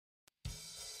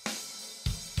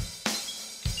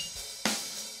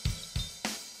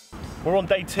We're on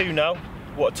day 2 now.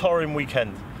 What a tiring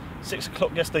weekend. 6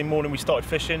 o'clock yesterday morning we started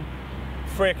fishing.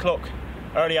 3 o'clock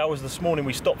early hours this morning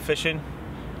we stopped fishing.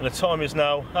 And the time is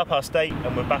now 8:30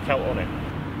 and we're back out on it.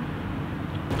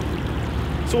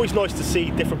 It's always nice to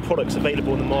see different products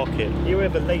available in the market. Here we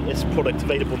have the latest product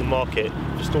available in the market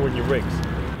for storing your rigs.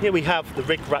 Here we have the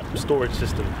rig wrap storage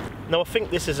system. Now I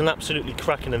think this is an absolutely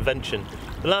cracking invention.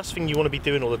 The last thing you want to be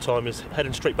doing all the time is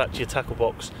heading straight back to your tackle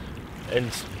box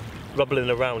and rubbling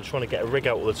around trying to get a rig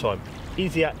out all the time.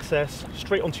 Easy access,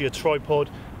 straight onto your tripod,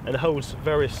 and holds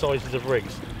various sizes of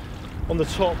rigs. On the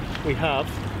top we have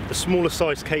the smaller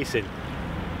size casing.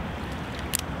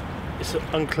 This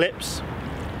unclips.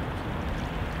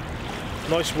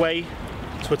 Nice way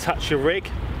to attach your rig.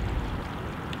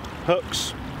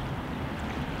 Hooks,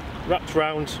 wrapped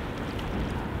round,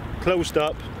 closed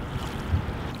up,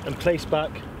 and placed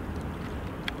back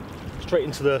straight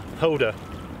into the holder.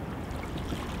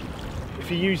 If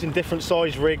you're using different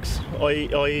size rigs,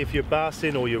 i.e. if you're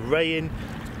bassing or you're raying,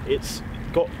 it's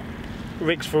got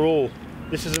rigs for all.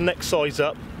 This is the next size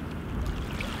up.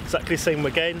 Exactly the same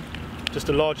again, just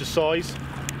a larger size.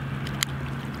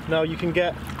 Now you can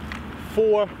get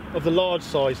 4 of the large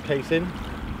size casing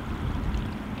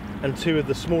and 2 of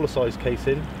the smaller size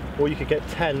casing, or you could get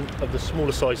 10 of the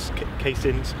smaller size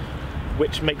casings,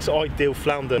 which makes ideal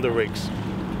flounder rigs.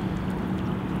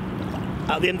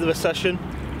 At the end of the session,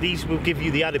 these will give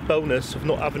you the added bonus of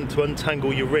not having to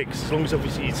untangle your rigs, as long as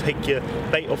obviously you take your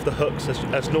bait off the hooks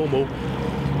as normal,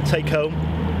 take home,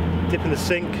 dip in the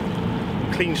sink,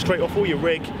 clean straight off all your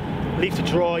rig, leave to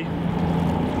dry,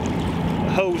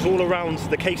 hose all around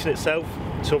the casing itself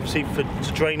to obviously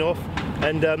to drain off,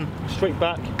 and straight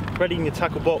back, ready in your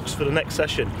tackle box for the next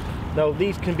session. Now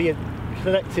these can be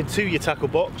connected to your tackle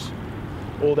box,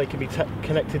 or they can be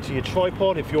connected to your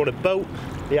tripod. If you're on a boat,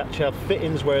 they actually have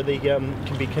fittings where they can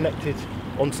be connected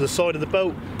onto the side of the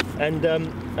boat. And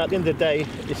at the end of the day,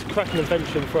 it's a cracking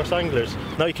invention for us anglers.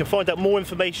 Now you can find out more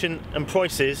information and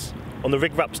prices on the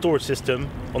rig wrap storage system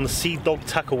on the Sea Dog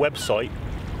Tackle website,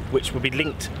 which will be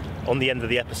linked on the end of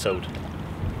the episode.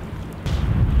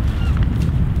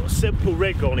 Got a simple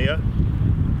rig on here,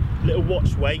 little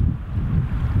watch weight,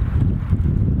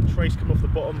 trace come off the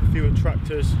bottom, a few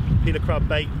attractors, peeler crab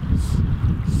bait,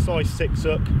 size 6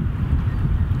 hook,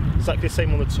 exactly the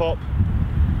same on the top,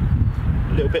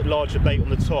 a little bit larger bait on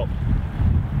the top.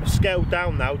 I've scaled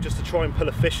down now just to try and pull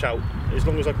a fish out. As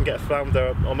long as I can get a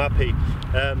flounder, I'm happy.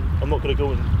 I'm not going to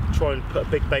go and try and put a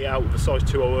big bait out with a size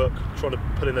 2 hook, trying to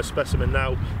put in a specimen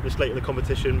now this late in the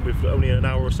competition with only an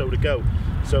hour or so to go.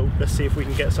 So let's see if we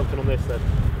can get something on this then.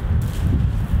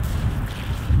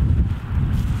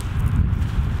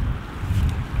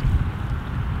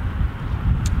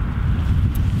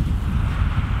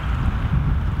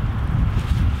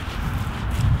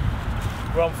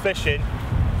 Where I'm fishing,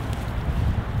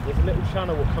 there's a little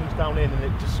channel that comes down in and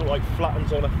it just sort of like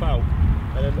flattens on a foul,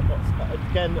 and then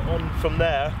again on from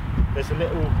there there's a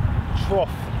little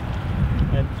trough,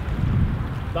 and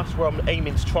that's where I'm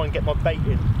aiming to try and get my bait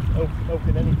in,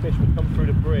 hoping any fish will come through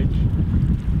the bridge,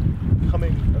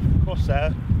 coming across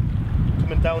there,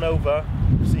 coming down over,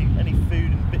 see any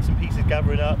food and bits and pieces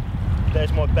gathering up,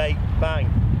 there's my bait, bang.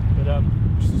 But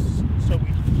so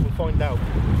we'll find out.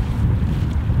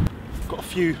 Got a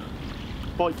few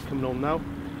bites coming on now,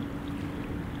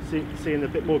 seeing a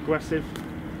bit more aggressive.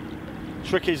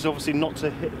 Trick is obviously not to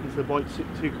hit into the bite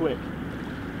too quick.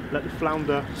 Let the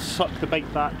flounder suck the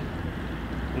bait back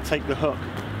and take the hook.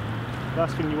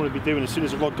 Last thing you want to be doing as soon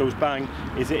as the rod goes bang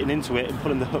is hitting into it and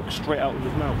pulling the hook straight out of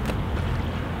his mouth.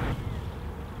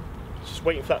 Just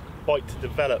waiting for that bite to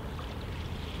develop.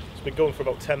 It's been going for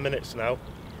about 10 minutes now.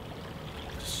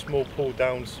 Just small pull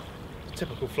downs,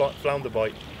 typical flounder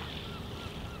bite.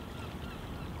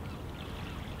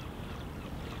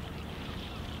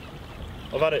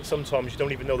 I've had it sometimes you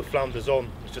don't even know the flounder's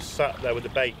on. It's just sat there with the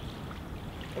bait.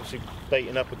 Obviously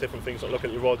baiting up with different things, like look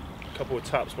at your rod, a couple of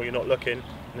taps where you're not looking,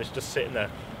 and it's just sitting there.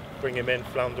 Bring him in,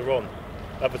 flounder on.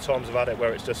 Other times I've had it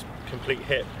where it's just complete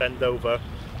hit, bend over,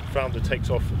 flounder takes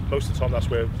off. Most of the time that's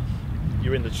where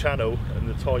you're in the channel and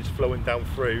the tide's flowing down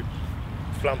through.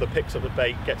 Flounder picks up the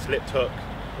bait, gets lipped hook,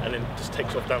 and then just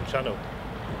takes off down channel.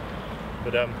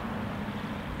 But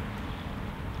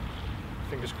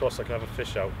fingers crossed I can have a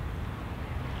fish out.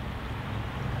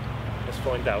 Let's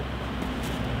find out.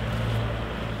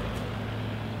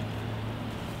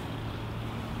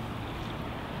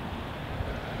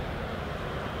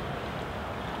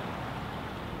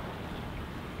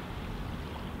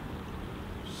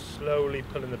 Slowly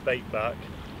pulling the bait back,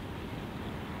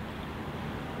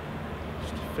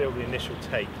 just to feel the initial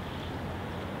take.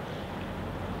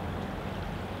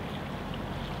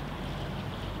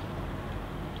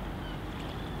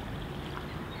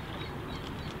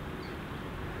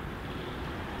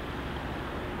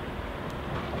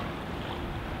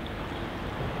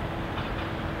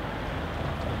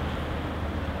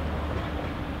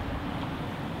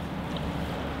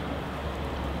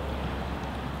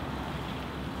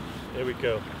 There we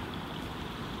go.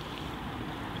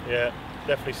 Yeah,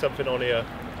 definitely something on here.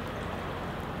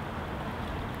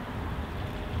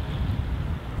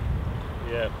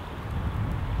 Yeah.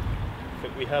 I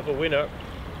think we have a winner.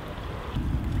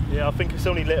 Yeah, I think it's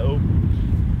only little.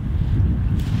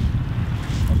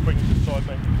 I'll bring it to the side,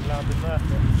 mate. You can land in there.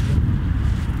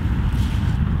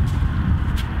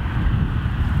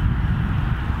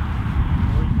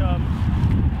 Here he comes.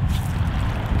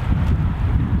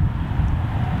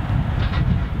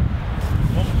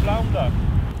 One flounder.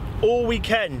 All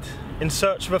weekend in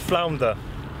search of a flounder.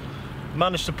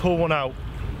 Managed to pull one out.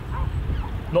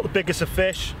 Not the biggest of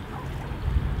fish,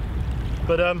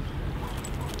 but look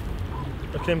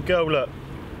at him go, look.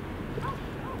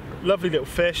 Lovely little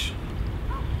fish.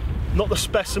 Not the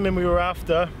specimen we were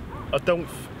after. I don't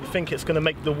think it's going to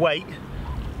make the weight,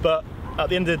 but at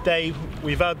the end of the day,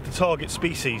 we've had the target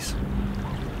species.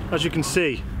 As you can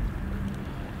see,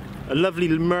 a lovely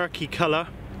murky colour.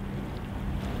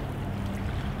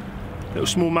 Little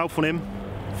small mouth on him.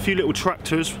 A few little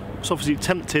tractors. It's obviously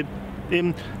tempted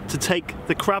him to take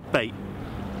the crab bait.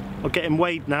 I'll get him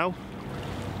weighed now,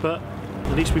 but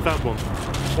at least we've had one.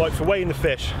 Right, for weighing the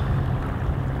fish,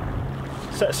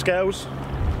 set of scales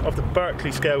of the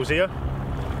Berkeley scales here,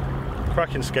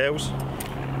 cracking scales,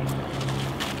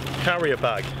 carrier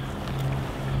bag,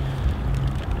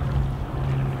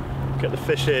 get the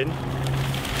fish in,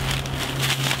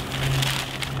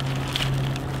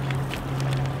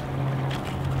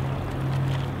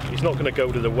 he's not going to go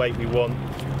to the weight we want.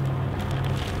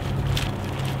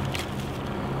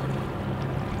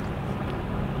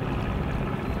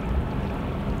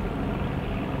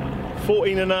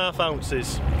 14.5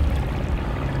 ounces.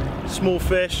 Small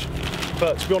fish,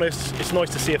 but to be honest, it's nice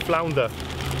to see a flounder.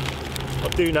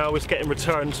 What I'll do now is get him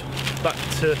returned back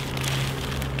to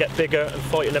get bigger and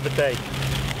fight another day.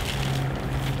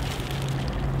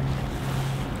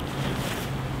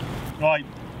 Right,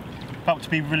 about to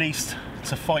be released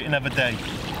to fight another day.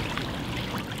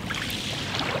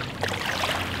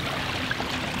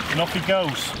 And off he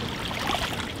goes.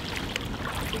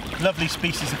 Lovely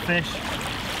species of fish.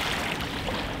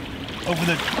 Over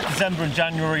the December and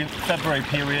January, February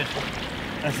period,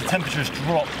 as the temperatures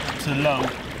drop to low,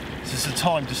 this is the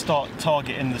time to start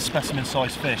targeting the specimen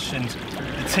sized fish, and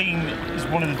the team is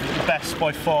one of the best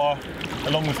by far,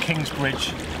 along with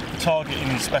Kingsbridge, targeting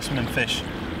these specimen fish.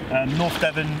 North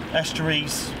Devon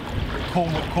estuaries,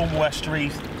 Cornwall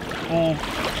estuaries, all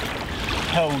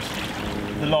hold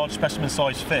the large specimen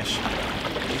sized fish.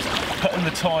 Putting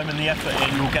the time and the effort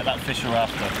in, you'll get that fish you're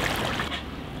after.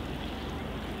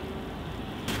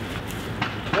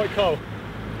 Right, Carl,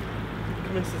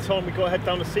 coming to the time we've got to head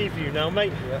down to Seaview now,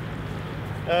 mate.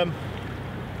 Yeah.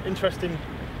 Interesting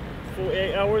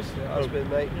 48 hours. Yeah, has been,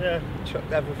 mate. Yeah.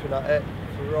 Chucked everything at it,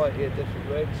 variety of different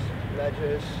rigs,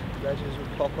 ledgers with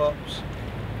pop-ups.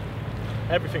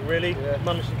 Everything really. Yeah.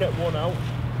 Managed to get one out,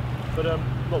 but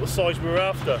not the size we were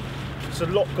after. There's a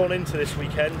lot gone into this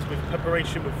weekend with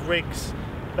preparation with rigs,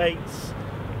 baits,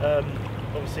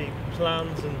 obviously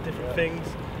plans and different things.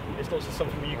 It's not just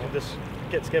something where you can just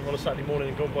get together on a Saturday morning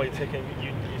and go and buy your ticket.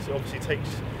 It obviously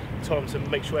takes time to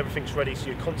make sure everything's ready, so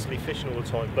you're constantly fishing all the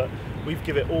time. But we've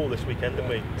given it all this weekend, haven't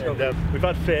we? And we've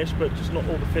had fish, but just not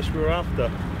all the fish we were after.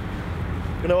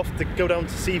 We're going to have to go down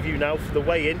to Seaview now for the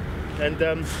weigh-in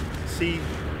and see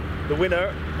the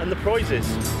winner and the prizes.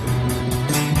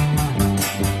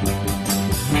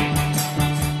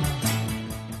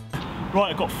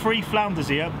 Right, I've got 3 flounders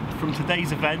here from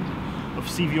today's event of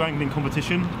Seaview Angling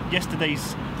Competition.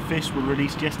 Yesterday's fish were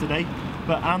released yesterday,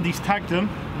 but Andy's tagged them,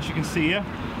 as you can see here.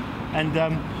 And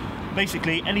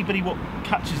basically, anybody what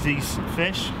catches these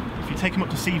fish, if you take them up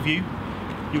to Seaview,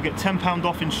 you'll get £10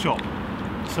 off in shop.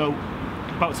 So,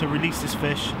 about to release this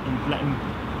fish and let him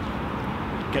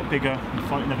get bigger and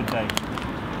fight another day.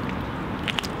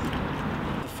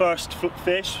 The first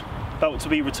fish about to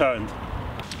be returned.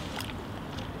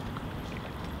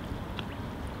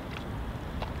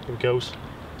 Here he goes.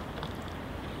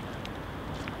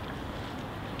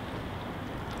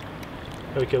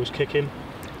 There he goes, kicking.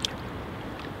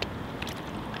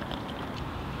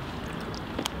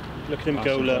 Look at him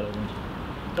go, look.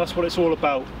 That's what it's all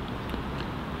about.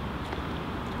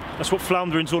 That's what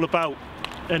floundering's all about.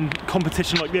 And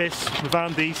competition like this with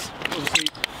Andy's, obviously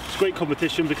it's great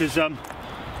competition because you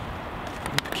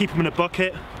keep them in a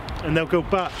bucket and they'll go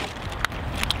back.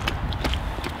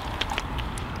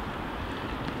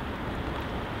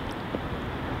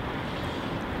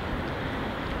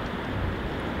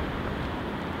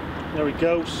 There he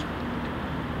goes.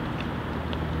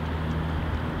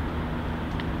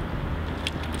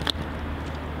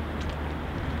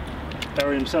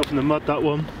 Bury himself in the mud, that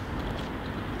one.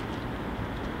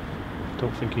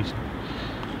 Don't think he's...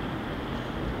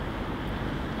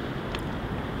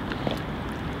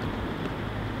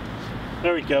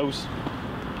 There he goes.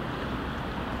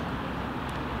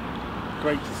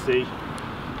 Great to see.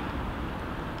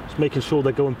 Just making sure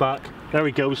they're going back. There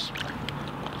he goes.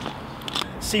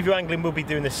 Seaview Angling will be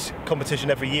doing this competition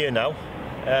every year now.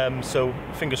 So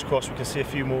fingers crossed we can see a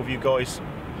few more of you guys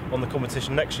on the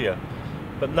competition next year.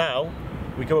 But now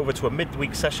we go over to a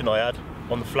midweek session I had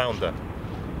on the flounder.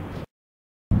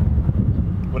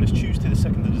 Well, it's Tuesday the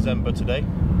 2nd of December today.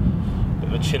 Bit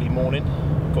of a chilly morning.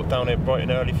 Got down here bright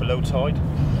and early for low tide.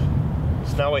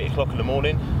 It's now 8 o'clock in the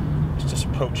morning. It's just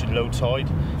approaching low tide,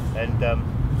 and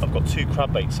I've got 2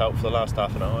 crab baits out for the last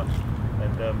half an hour,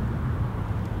 and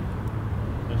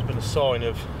there's been a sign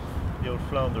of the old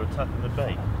flounder attacking the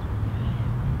bait.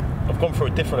 I've gone for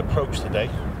a different approach today.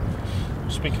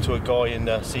 I'm speaking to a guy in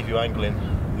Seaview Angling,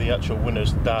 the actual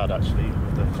winner's dad actually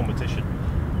of the competition,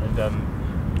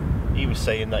 and he was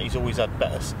saying that he's always had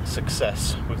better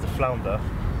success with the flounder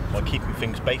by keeping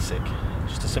things basic,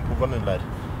 just a simple running lead.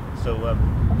 So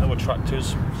no attractors.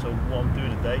 So what I'm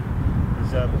doing today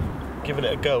is giving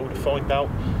it a go to find out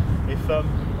if I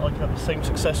can have the same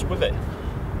success with it.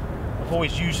 I've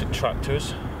always used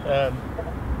attractors and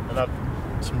had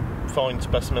some fine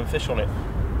specimen fish on it,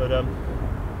 but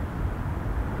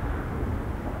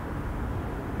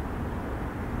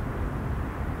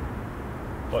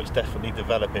well, it's definitely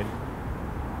developing.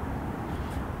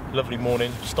 Lovely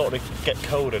morning, starting to get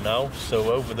colder now,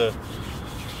 so over the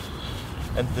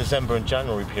end of December and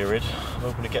January period I'm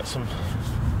hoping to get some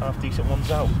half decent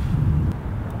ones out.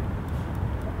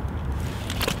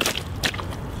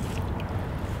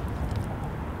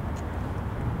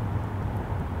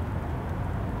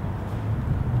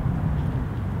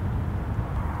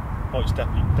 Oh, it's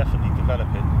definitely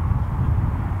developing.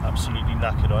 Absolutely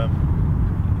knackered I am.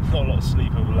 Not a lot of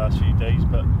sleep over the last few days,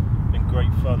 but been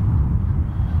great fun.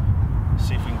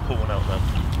 See if we can pull one out now.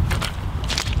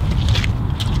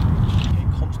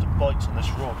 Getting constant bites on this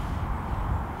rod.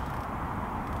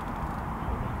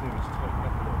 What I'm going to do is tighten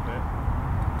up a little bit.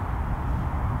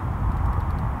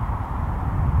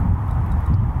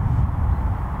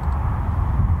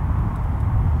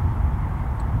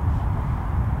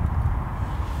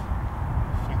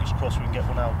 Fingers crossed we can get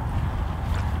one out.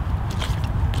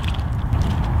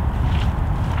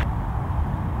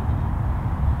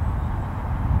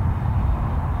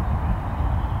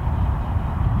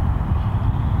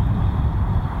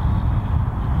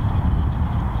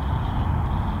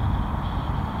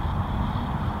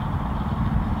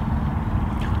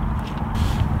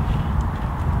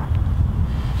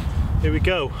 Here we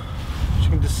go. As you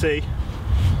can just see,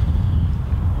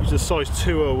 it's a size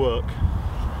 2.0 work,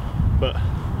 but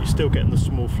you're still getting the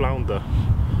small flounder.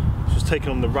 Just taking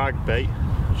on the rag bait,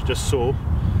 which you just saw,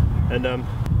 and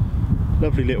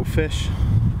lovely little fish.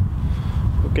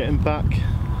 We're getting back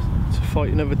to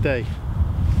fight another day.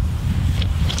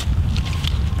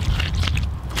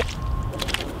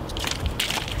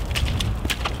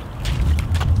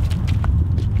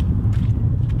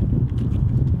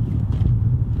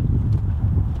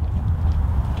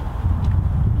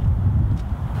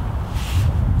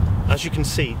 As you can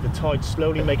see, the tide's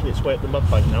slowly making its way up the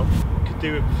mudbank now. Could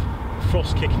do with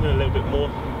frost kicking in a little bit more,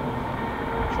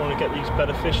 trying to get these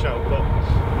better fish out,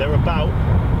 but they're about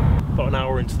an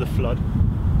hour into the flood.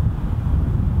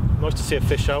 Nice to see a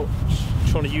fish out. Just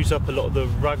trying to use up a lot of the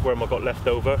ragworm I got left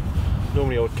over.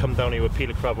 Normally I would come down here with a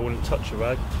peeler crab, I wouldn't touch a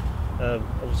rag,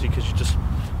 obviously because you're just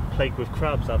plagued with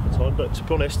crabs half the time, but to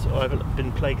be honest I haven't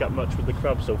been plagued that much with the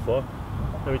crabs so far.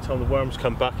 Every time the worms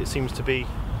come back it seems to be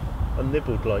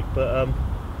unnibbled like, but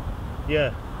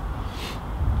yeah,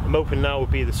 I'm hoping now will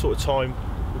be the sort of time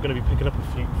we're going to be picking up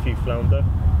a few flounder.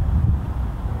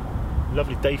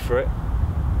 Lovely day for it.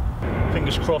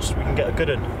 Fingers crossed we can get a good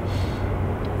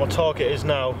one. My target is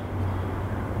now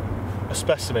a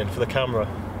specimen for the camera.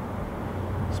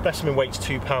 Specimen weight's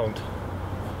 £2,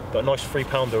 but a nice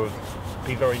 3-pounder would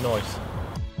be very nice.